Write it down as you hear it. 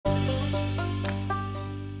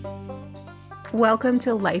Welcome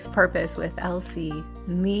to Life Purpose with LC,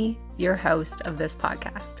 me, your host of this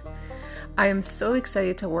podcast. I am so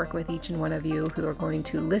excited to work with each and one of you who are going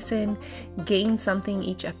to listen, gain something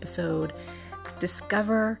each episode,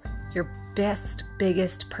 discover your best,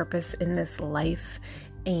 biggest purpose in this life,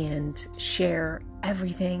 and share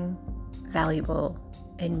everything valuable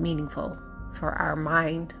and meaningful for our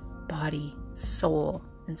mind, body, soul,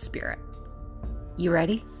 and spirit. You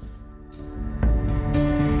ready?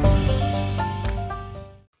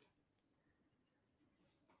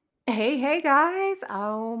 Hey guys.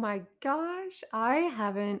 Oh my gosh. I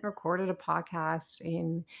haven't recorded a podcast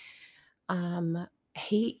in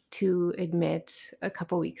hate to admit a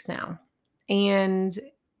couple weeks now. And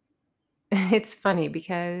it's funny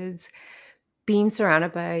because being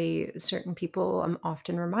surrounded by certain people, I'm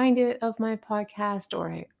often reminded of my podcast,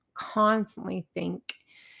 or I constantly think,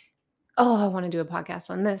 oh, I want to do a podcast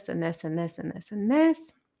on this and this and this and this and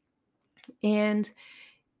this. And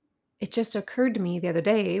it just occurred to me the other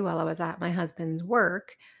day while I was at my husband's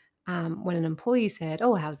work, when an employee said,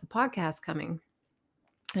 "Oh, how's the podcast coming?"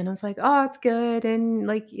 And I was like, "Oh, it's good, and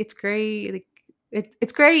like it's great. Like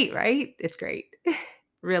it's great, right? It's great,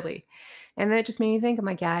 really." And that just made me think. I'm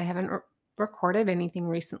like, "Yeah, I haven't recorded anything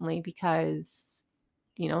recently because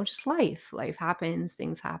just life. Life happens,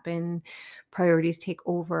 things happen, priorities take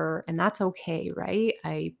over, and that's okay, right?"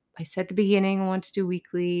 I said at the beginning I want to do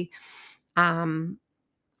weekly. Um,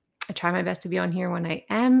 I try my best to be on here when I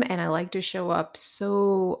am, and I like to show up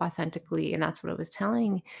so authentically. And that's what I was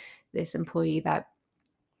telling this employee, that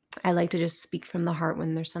I like to just speak from the heart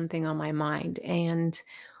when there's something on my mind. And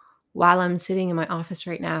while I'm sitting in my office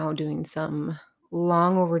right now doing some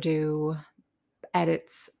long overdue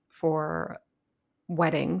edits for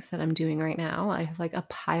weddings that I'm doing right now, I have like a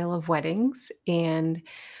pile of weddings, and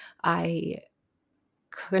I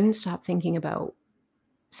couldn't stop thinking about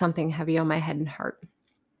something heavy on my head and heart.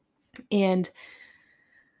 And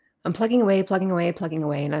I'm plugging away, plugging away, plugging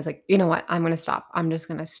away. And I was like, you know what? I'm going to stop. I'm just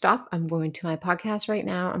going to stop. I'm going to my podcast right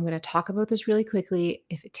now. I'm going to talk about this really quickly.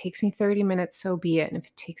 If it takes me 30 minutes, so be it. And if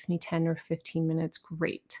it takes me 10 or 15 minutes,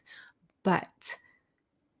 great. But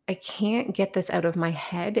I can't get this out of my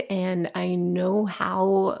head. And I know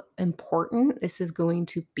how important this is going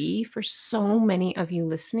to be for so many of you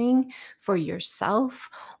listening, for yourself,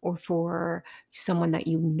 or for someone that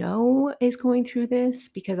you know is going through this,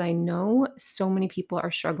 because I know so many people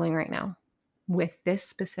are struggling right now with this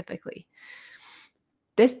specifically.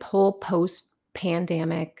 This whole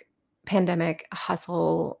pandemic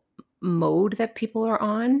hustle mode that people are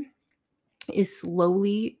on is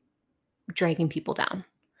slowly dragging people down,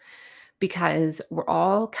 because we're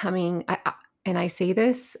all coming, and I say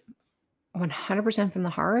this 100% from the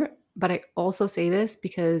heart, but I also say this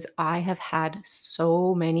because I have had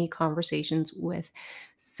so many conversations with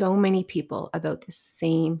so many people about the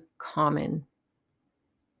same common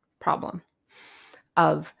problem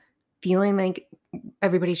of feeling like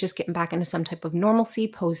everybody's just getting back into some type of normalcy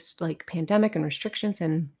post like pandemic and restrictions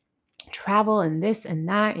and travel and this and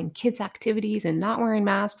that and kids activities and not wearing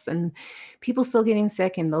masks and people still getting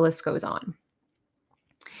sick, and the list goes on.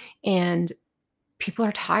 And people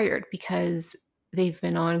are tired because they've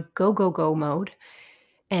been on go, go, go mode,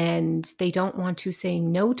 and they don't want to say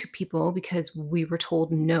no to people because we were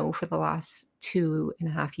told no for the last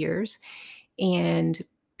 2.5 years. And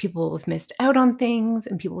people have missed out on things,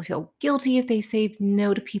 and people feel guilty if they say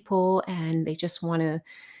no to people, and they just want to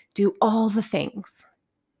do all the things.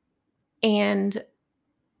 And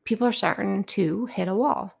people are starting to hit a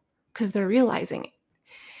wall because they're realizing it.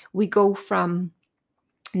 We go from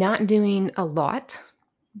not doing a lot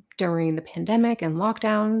during the pandemic and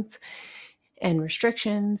lockdowns and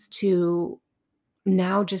restrictions to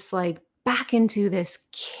now just like back into this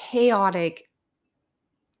chaotic,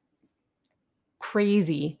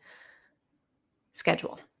 crazy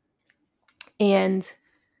schedule. And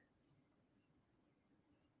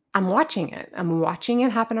I'm watching it. I'm watching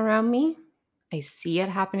it happen around me. I see it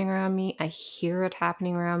happening around me. I hear it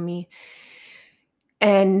happening around me.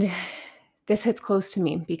 And this hits close to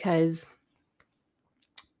me because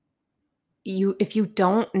if you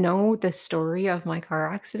don't know the story of my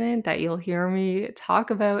car accident that you'll hear me talk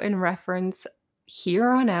about and reference here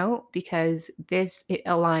on out, because it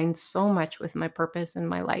aligns so much with my purpose in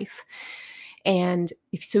my life. And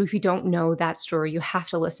if you don't know that story, you have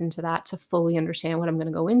to listen to that to fully understand what I'm going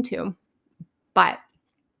to go into. But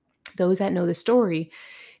those that know the story,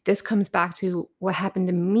 this comes back to what happened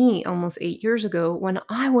to me almost 8 years ago when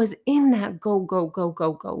I was in that go, go, go,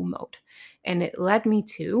 go, go mode. And it led me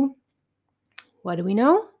to, what do we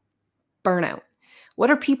know? Burnout.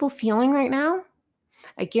 What are people feeling right now?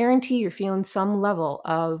 I guarantee you're feeling some level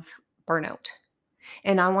of burnout.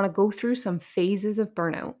 And I want to go through some phases of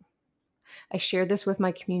burnout. I shared this with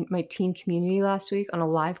my team community last week on a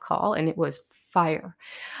live call, and it was fire.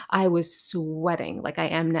 I was sweating like I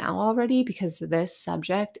am now already because this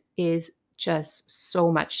subject is just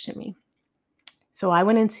so much to me. So I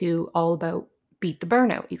went into all about beat the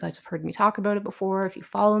burnout. You guys have heard me talk about it before. If you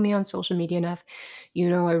follow me on social media enough, you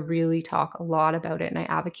know I really talk a lot about it and I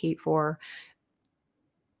advocate for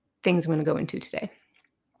things I'm going to go into today.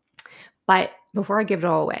 But before I give it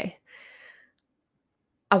all away,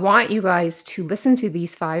 I want you guys to listen to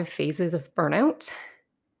these 5 phases of burnout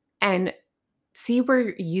and see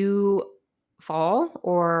where you fall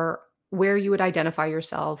or where you would identify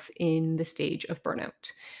yourself in the stage of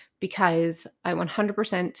burnout. Because I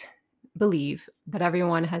 100% believe that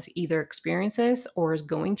everyone has either experienced this or is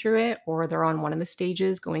going through it, or they're on one of the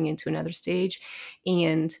stages going into another stage,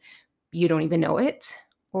 and you don't even know it,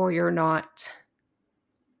 or you're not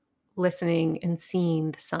listening and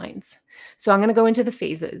seeing the signs. So I'm going to go into the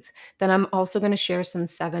phases. Then I'm also going to share some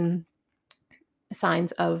 7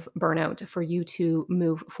 signs of burnout for you to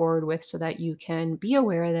move forward with so that you can be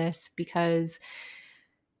aware of this, because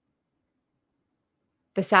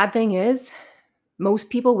the sad thing is most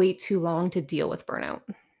people wait too long to deal with burnout.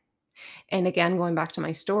 And again, going back to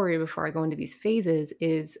my story before I go into these phases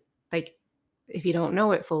is like, if you don't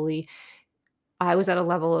know it fully, I was at a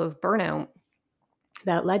level of burnout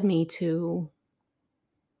that led me to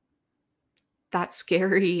that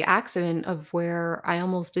scary accident of where I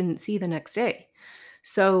almost didn't see the next day.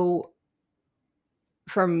 So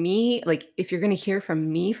for me, like, if you're gonna hear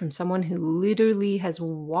from me, from someone who literally has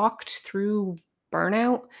walked through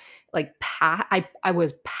burnout, like, I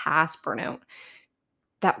was past burnout,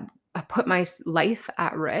 that I put my life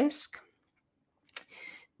at risk,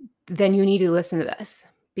 then you need to listen to this,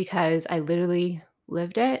 because I literally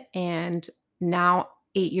lived it, and now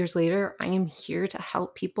 8 years later, I am here to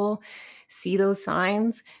help people see those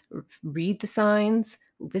signs, read the signs,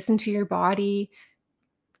 listen to your body,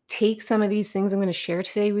 take some of these things I'm gonna share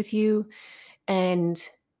today with you, and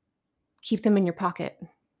keep them in your pocket,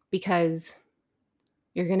 because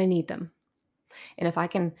you're going to need them. And if I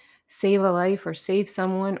can save a life or save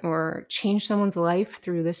someone or change someone's life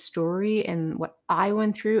through this story and what I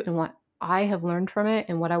went through and what I have learned from it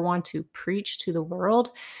and what I want to preach to the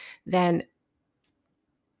world, then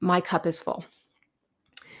my cup is full.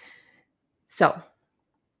 So,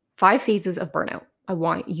 5 phases of burnout. I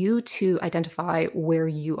want you to identify where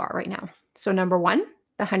you are right now. So, number 1,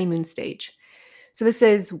 the honeymoon stage. So this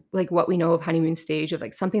is like what we know of honeymoon stage, of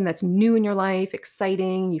like something that's new in your life,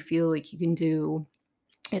 exciting. You feel like you can do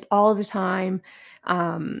it all the time,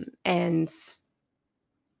 and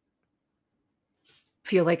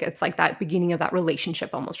feel like it's like that beginning of that relationship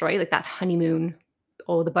almost, right? Like that honeymoon,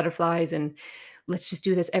 all the butterflies, and let's just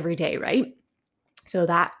do this every day, right? So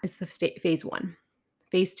that is the phase 1.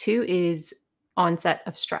 Phase 2 is onset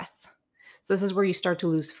of stress. So this is where you start to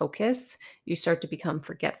lose focus. You start to become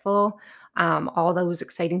forgetful. All those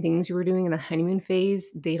exciting things you were doing in the honeymoon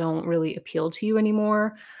phase, they don't really appeal to you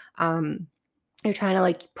anymore. Um, you're trying to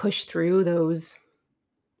like push through those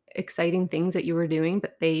exciting things that you were doing,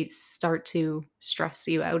 but they start to stress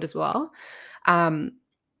you out as well. Um,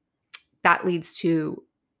 that leads to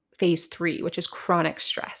phase 3, which is chronic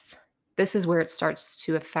stress. This is where it starts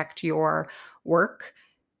to affect your work,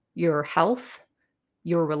 your health,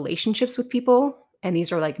 your relationships with people, and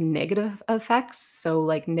these are like negative effects. So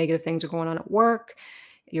like negative things are going on at work,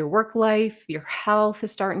 your work life, your health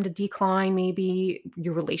is starting to decline, maybe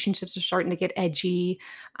your relationships are starting to get edgy.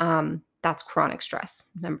 That's chronic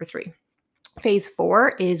stress. Number 3. Phase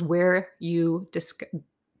 4 is where you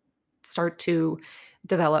start to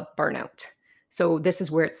develop burnout. So this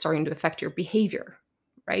is where it's starting to affect your behavior,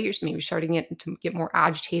 right? You're maybe starting to get more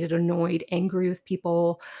agitated, annoyed, angry with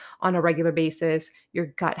people on a regular basis. Your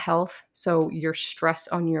gut health, so your stress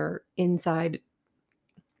on your inside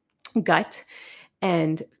gut,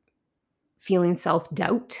 and feeling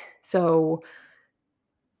self-doubt. So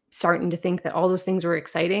starting to think that all those things were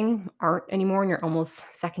exciting aren't anymore, and you're almost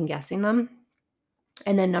second guessing them.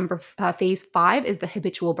 And then phase 5 is the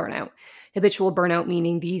habitual burnout. Habitual burnout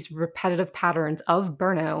meaning these repetitive patterns of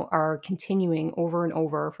burnout are continuing over and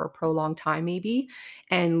over for a prolonged time, maybe,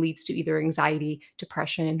 and leads to either anxiety,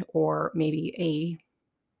 depression, or maybe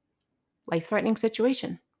a life-threatening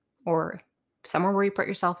situation, or somewhere where you put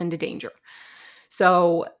yourself into danger.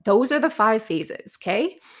 So those are the 5 phases.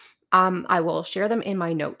 Okay. I will share them in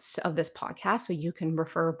my notes of this podcast so you can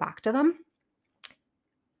refer back to them.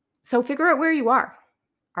 So figure out where you are.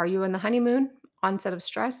 Are you in the honeymoon, onset of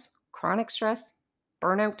stress, chronic stress,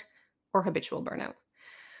 burnout, or habitual burnout?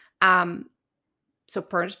 Um, so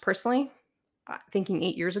personally, thinking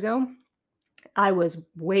 8 years ago, I was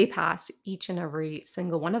way past each and every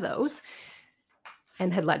single one of those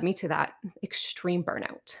and had led me to that extreme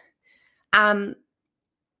burnout. Um,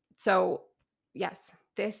 so yes,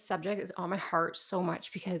 this subject is on my heart so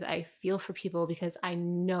much because I feel for people because I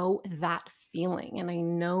know that feeling and I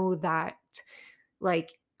know that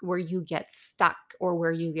like where you get stuck or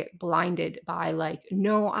where you get blinded by like,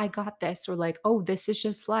 no, I got this, or like, oh, this is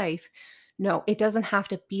just life. No, it doesn't have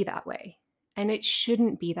to be that way. And it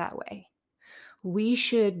shouldn't be that way. We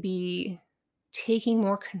should be taking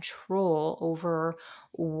more control over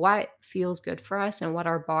what feels good for us and what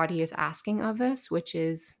our body is asking of us, which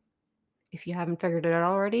is, if you haven't figured it out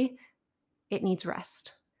already, it needs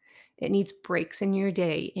rest. It needs breaks in your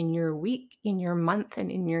day, in your week, in your month, and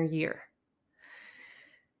in your year.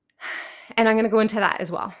 And I'm going to go into that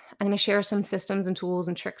as well. I'm going to share some systems and tools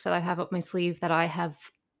and tricks that I have up my sleeve that I have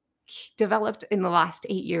developed in the last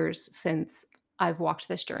 8 years since I've walked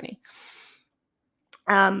this journey.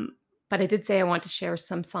 Um, but I did say I want to share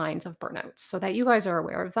some signs of burnout so that you guys are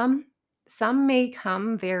aware of them. Some may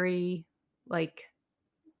come very like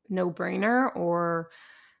no brainer or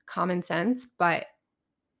common sense, but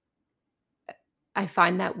I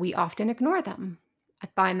find that we often ignore them. I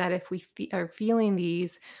find that if we are feeling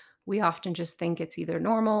these, we often just think it's either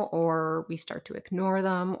normal or we start to ignore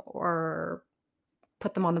them or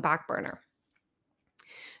put them on the back burner.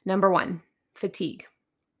 Number one, fatigue,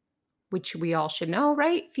 which we all should know,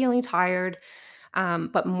 right? Feeling tired,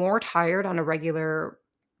 but more tired on a regular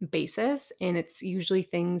basis. And it's usually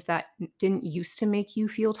things that didn't used to make you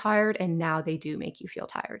feel tired, and now they do make you feel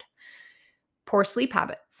tired. Poor sleep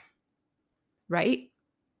habits, right?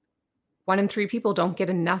 1 in 3 people don't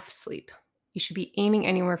get enough sleep. You should be aiming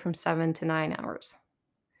anywhere from 7 to 9 hours.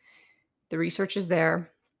 The research is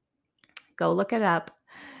there. Go look it up.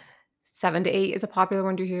 7 to 8 is a popular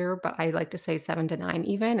one to hear, but I like to say 7 to 9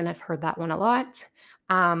 even, and I've heard that one a lot.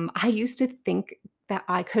 I used to think that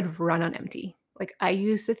I could run on empty. Like I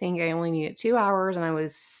used to think I only needed 2 hours and I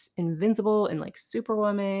was invincible and like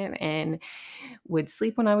superwoman and would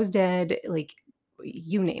sleep when I was dead, like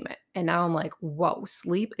you name it. And now I'm like, whoa,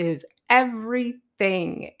 sleep is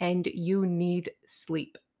everything and you need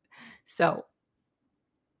sleep. So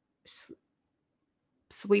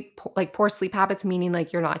like poor sleep habits, meaning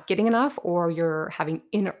like you're not getting enough or you're having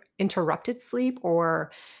interrupted sleep,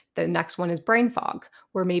 or the next one is brain fog,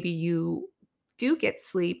 where maybe you do get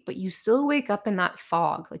sleep but you still wake up in that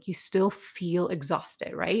fog, like you still feel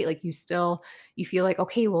exhausted, right? Like you feel like,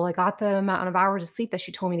 okay, well, I got the amount of hours of sleep that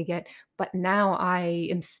she told me to get, but now I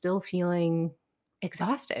am still feeling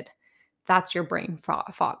exhausted. That's your brain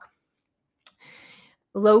fog.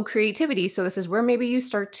 Low creativity, so this is where maybe you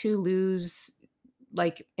start to lose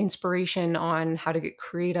like inspiration on how to get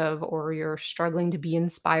creative, or you're struggling to be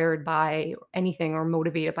inspired by anything or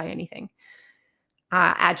motivated by anything.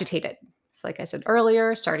 Agitated. So like I said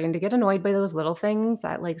earlier, starting to get annoyed by those little things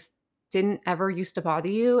that like didn't ever used to bother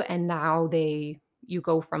you, and now you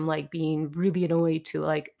go from like being really annoyed to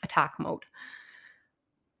like attack mode.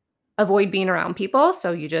 Avoid being around people,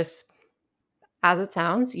 so you just, as it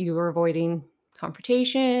sounds, you are avoiding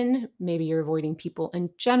confrontation. Maybe you're avoiding people in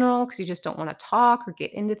general because you just don't want to talk or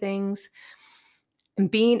get into things. And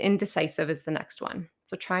being indecisive is the next one.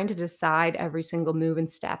 So trying to decide every single move and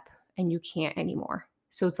step, and you can't anymore.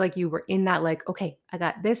 So it's like you were in that, like, okay, I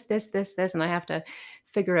got this, and I have to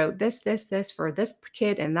figure out this for this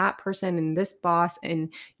kid and that person and this boss.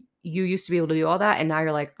 And you used to be able to do all that. And now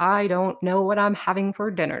you're like, I don't know what I'm having for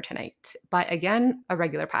dinner tonight. But again, a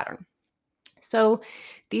regular pattern. So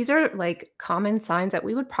these are like common signs that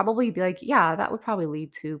we would probably be like, yeah, that would probably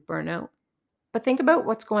lead to burnout. But think about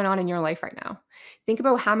what's going on in your life right now. Think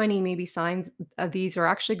about how many maybe signs of these are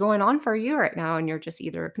actually going on for you right now, and you're just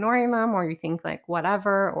either ignoring them or you think like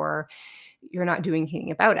whatever, or you're not doing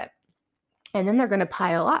anything about it. And then they're going to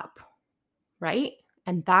pile up, right?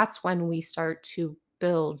 And that's when we start to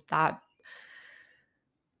build that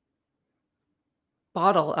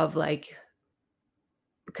bottle of like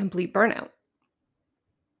complete burnout.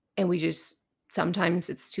 And we just, sometimes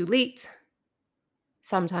it's too late.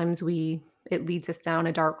 Sometimes it leads us down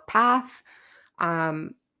a dark path.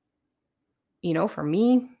 Um, for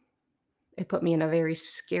me, it put me in a very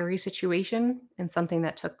scary situation and something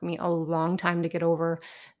that took me a long time to get over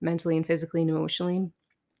mentally and physically and emotionally.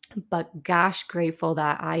 But gosh, grateful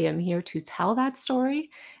that I am here to tell that story.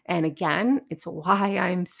 And again, it's why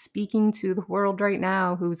I'm speaking to the world right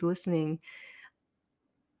now who's listening.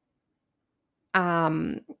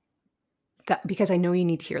 Um, because I know you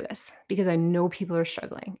need to hear this, because I know people are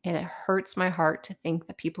struggling, and it hurts my heart to think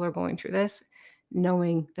that people are going through this,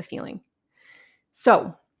 knowing the feeling.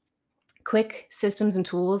 So quick systems and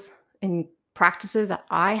tools and practices that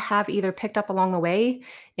I have either picked up along the way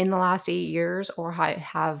in the last 8 years or I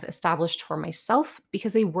have established for myself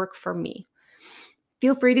because they work for me.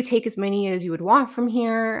 Feel free to take as many as you would want from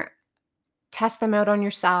here, test them out on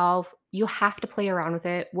yourself. You have to play around with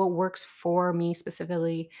it. What works for me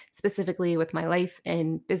specifically with my life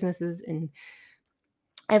and businesses and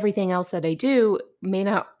everything else that I do may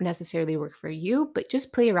not necessarily work for you, but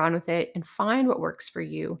just play around with it and find what works for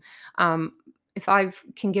you. Um, if I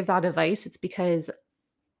can give that advice, it's because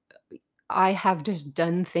I have just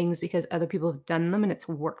done things because other people have done them and it's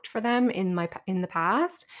worked for them in the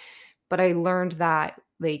past. But I learned that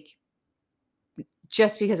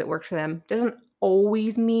just because it worked for them doesn't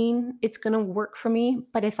always mean it's going to work for me.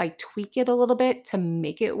 But if I tweak it a little bit to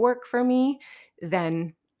make it work for me,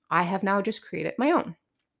 then I have now just created my own.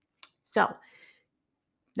 So,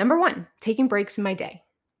 number one, taking breaks in my day.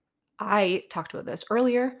 I talked about this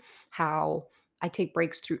earlier, how I take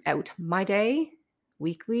breaks throughout my day,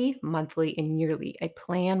 weekly, monthly, and yearly. I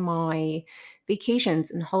plan my vacations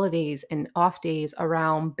and holidays and off days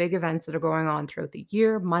around big events that are going on throughout the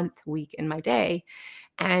year, month, week, and my day.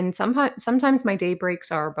 And sometimes my day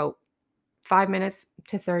breaks are about 5 minutes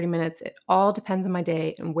to 30 minutes. It all depends on my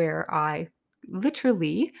day and where I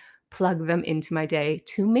literally plug them into my day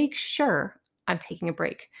to make sure I'm taking a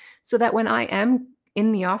break. So that when I am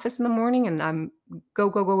in the office in the morning and I'm go,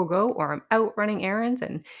 go, go, go, go, or I'm out running errands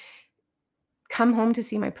and come home to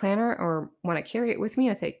see my planner or when I carry it with me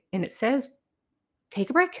and it says, take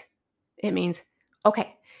a break, it means,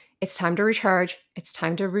 okay, it's time to recharge. It's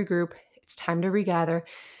time to regroup. It's time to regather.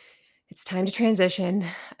 It's time to transition.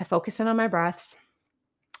 I focus in on my breaths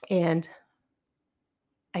and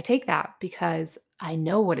I take that because I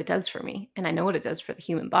know what it does for me and I know what it does for the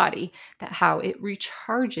human body, that how it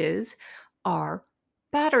recharges our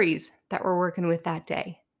batteries that we're working with that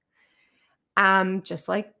day. Just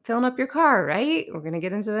like filling up your car, right? We're gonna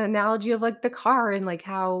get into the analogy of like the car and like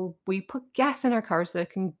how we put gas in our car so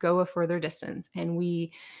it can go a further distance. And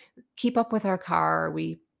we keep up with our car.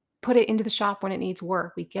 We put it into the shop when it needs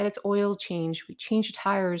work. We get its oil changed. We change the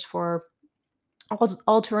tires for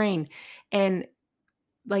all terrain. And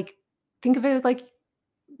like think of it as like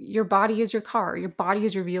your body is your car, your body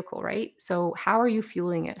is your vehicle, right? So, how are you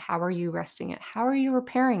fueling it? How are you resting it? How are you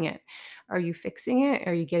repairing it? Are you fixing it?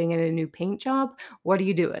 Are you getting it a new paint job? What are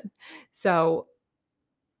you doing? So,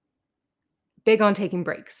 big on taking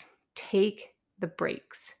breaks. Take the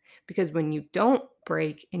breaks because when you don't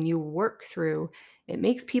break and you work through, it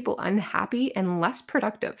makes people unhappy and less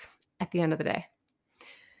productive at the end of the day.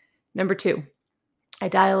 Number two, I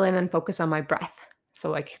dial in and focus on my breath.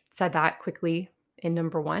 So, I said that quickly in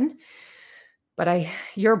number one, but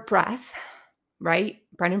your breath, right?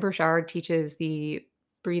 Brendan Burchard teaches the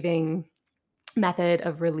breathing method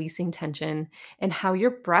of releasing tension and how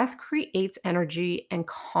your breath creates energy and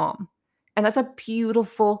calm. And that's a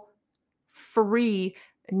beautiful, free,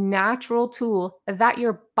 natural tool that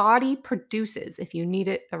your body produces if you need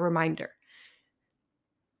it a reminder.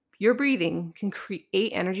 Your breathing can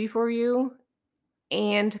create energy for you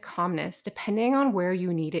and calmness depending on where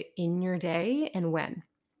you need it in your day and when.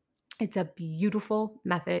 It's a beautiful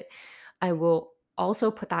method. I will also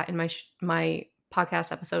put that in my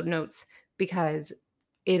podcast episode notes because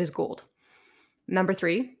it is gold. Number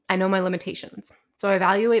three, I know my limitations. So I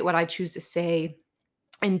evaluate what I choose to say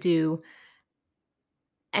and do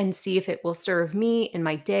and see if it will serve me in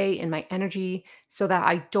my day and my energy so that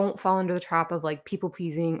I don't fall into the trap of like people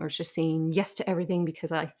pleasing or just saying yes to everything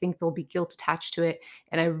because I think there'll be guilt attached to it.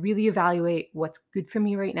 And I really evaluate what's good for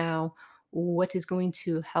me right now, what is going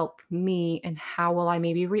to help me, and how will I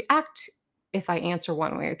maybe react if I answer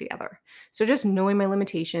one way or the other. So just knowing my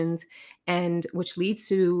limitations, and which leads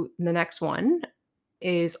to the next one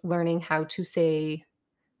is learning how to say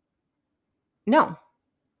no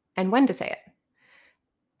and when to say it.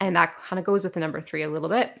 And that kind of goes with the number three a little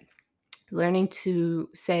bit. Learning to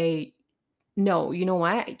say, no, you know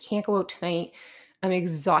what? I can't go out tonight. I'm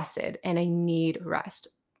exhausted and I need rest.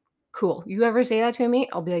 Cool. You ever say that to me?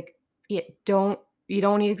 I'll be like, yeah, you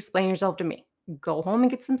don't need to explain yourself to me. Go home and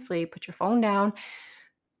get some sleep, put your phone down,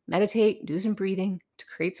 meditate, do some breathing to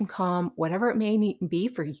create some calm, whatever it may need be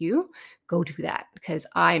for you, go do that because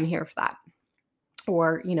I am here for that.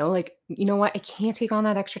 Or, like, you know what? I can't take on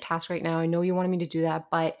that extra task right now. I know you wanted me to do that,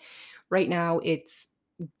 but right now it's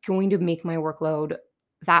going to make my workload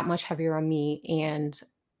that much heavier on me and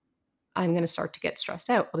I'm going to start to get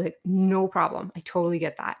stressed out. I'll be like, no problem. I totally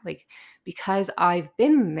get that. Like, because I've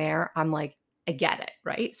been there, I'm like, I get it.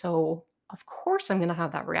 Right. So, of course, I'm going to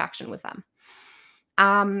have that reaction with them.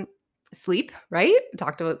 Um, Sleep, right?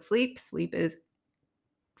 Talked about sleep. Sleep is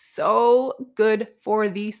So good for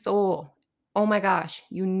the soul. Oh my gosh,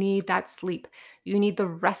 you need that sleep. You need the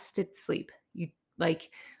rested sleep. You like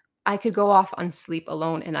I could go off on sleep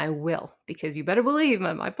alone and I will because you better believe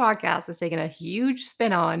my podcast has taken a huge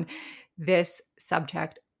spin on this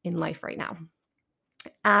subject in life right now.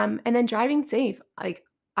 And then driving safe. Like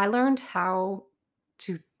I learned how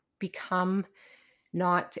to become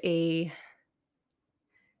not a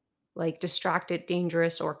like distracted,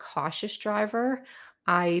 dangerous, or cautious driver.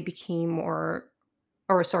 I became more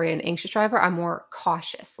or sorry, an anxious driver. I'm more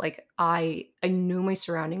cautious. Like I knew my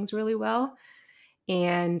surroundings really well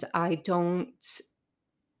and I don't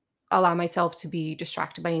allow myself to be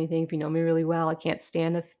distracted by anything. If you know me really well, I can't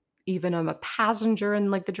stand if even I'm a passenger and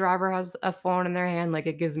like the driver has a phone in their hand, like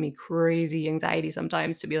it gives me crazy anxiety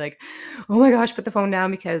sometimes to be like, oh my gosh, put the phone down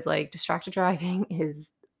because like distracted driving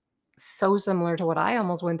is so similar to what I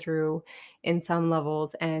almost went through in some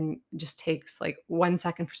levels and just takes like 1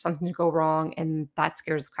 second for something to go wrong and that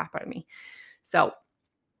scares the crap out of me. So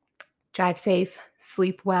drive safe,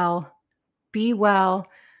 sleep well, be well,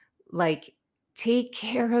 like, take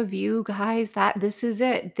care of you guys. That this is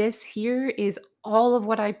it. This here is all of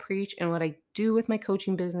what I preach and what I do with my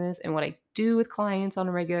coaching business and what I do with clients on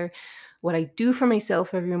a regular, what I do for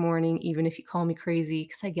myself every morning, even if you call me crazy,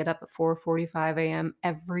 because I get up at 4:45 a.m.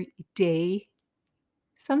 every day.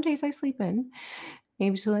 Some days I sleep in,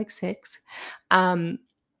 maybe till like 6. Um,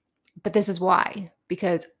 but this is why,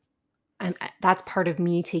 because that's part of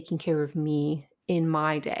me taking care of me in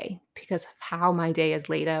my day because of how my day is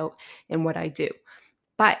laid out and what I do.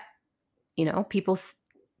 But,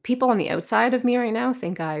 people on the outside of me right now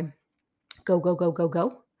think I go, go, go, go,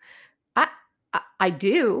 go. I I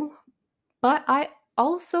do, but I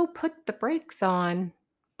also put the brakes on,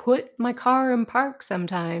 put my car in park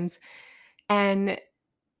sometimes, and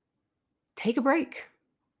take a break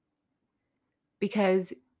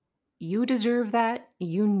because you deserve that.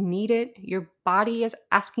 You need it. Your body is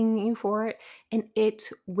asking you for it, and it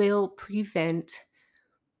will prevent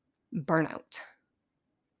burnout.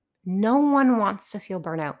 No one wants to feel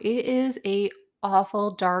burnout. It is a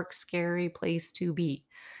awful, dark, scary place to be.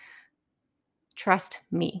 Trust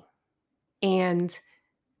me. And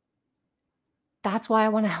that's why I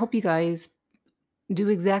want to help you guys do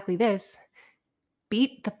exactly this.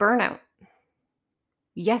 Beat the burnout.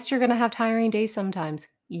 Yes, you're going to have tiring days sometimes.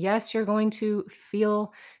 Yes, you're going to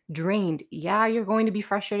feel drained. Yeah, you're going to be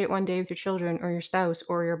frustrated one day with your children or your spouse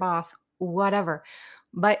or your boss, whatever.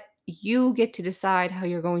 But you get to decide how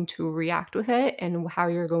you're going to react with it and how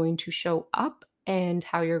you're going to show up and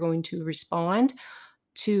how you're going to respond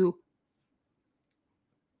to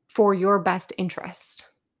for your best interest.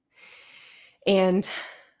 And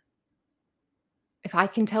if I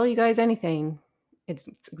can tell you guys anything, it's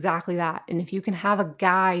exactly that. And if you can have a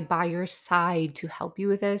guide by your side to help you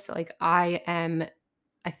with this, like I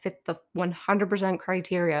fit the 100%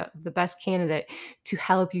 criteria of the best candidate to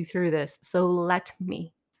help you through this. So let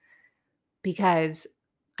me, because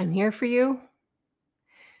I'm here for you,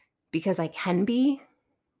 because I can be.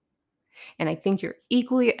 And I think you're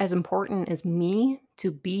equally as important as me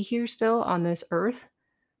to be here still on this earth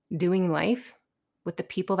doing life with the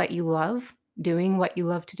people that you love, doing what you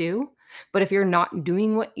love to do. But if you're not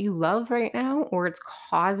doing what you love right now, or it's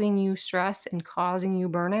causing you stress and causing you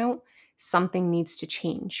burnout, something needs to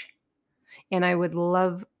change. And I would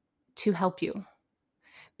love to help you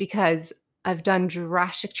because I've done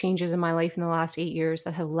drastic changes in my life in the last 8 years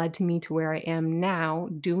that have led to me to where I am now,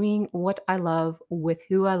 doing what I love with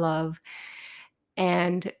who I love.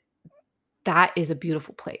 And that is a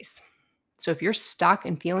beautiful place. So if you're stuck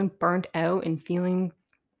and feeling burnt out and feeling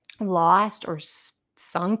lost or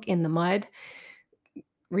sunk in the mud,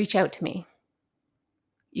 reach out to me.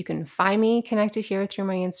 You can find me connected here through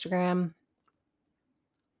my Instagram.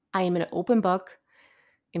 I am an open book.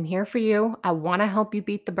 I'm here for you. I want to help you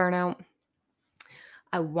beat the burnout.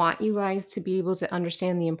 I want you guys to be able to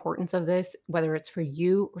understand the importance of this, whether it's for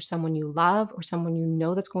you or someone you love or someone you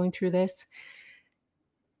know that's going through this,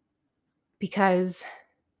 because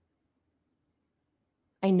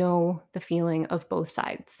I know the feeling of both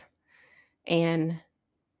sides and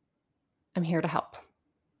I'm here to help.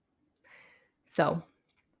 So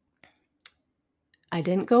I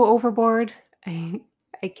didn't go overboard. I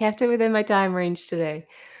kept it within my time range today.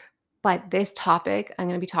 But this topic, I'm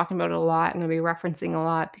going to be talking about it a lot. I'm going to be referencing a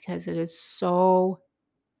lot because it is so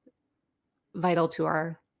vital to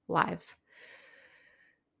our lives.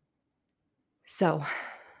 So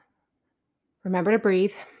remember to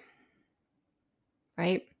breathe,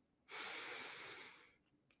 right?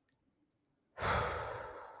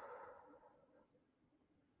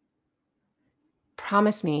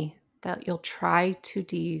 Promise me that you'll try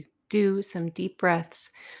to do some deep breaths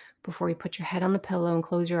before you put your head on the pillow and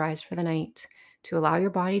close your eyes for the night to allow your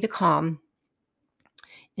body to calm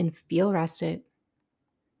and feel rested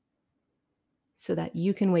so that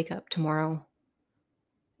you can wake up tomorrow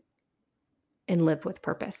and live with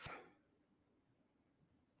purpose.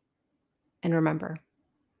 And remember,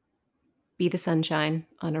 be the sunshine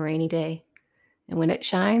on a rainy day. And when it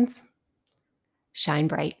shines, shine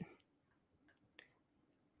bright.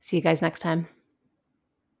 See you guys next time.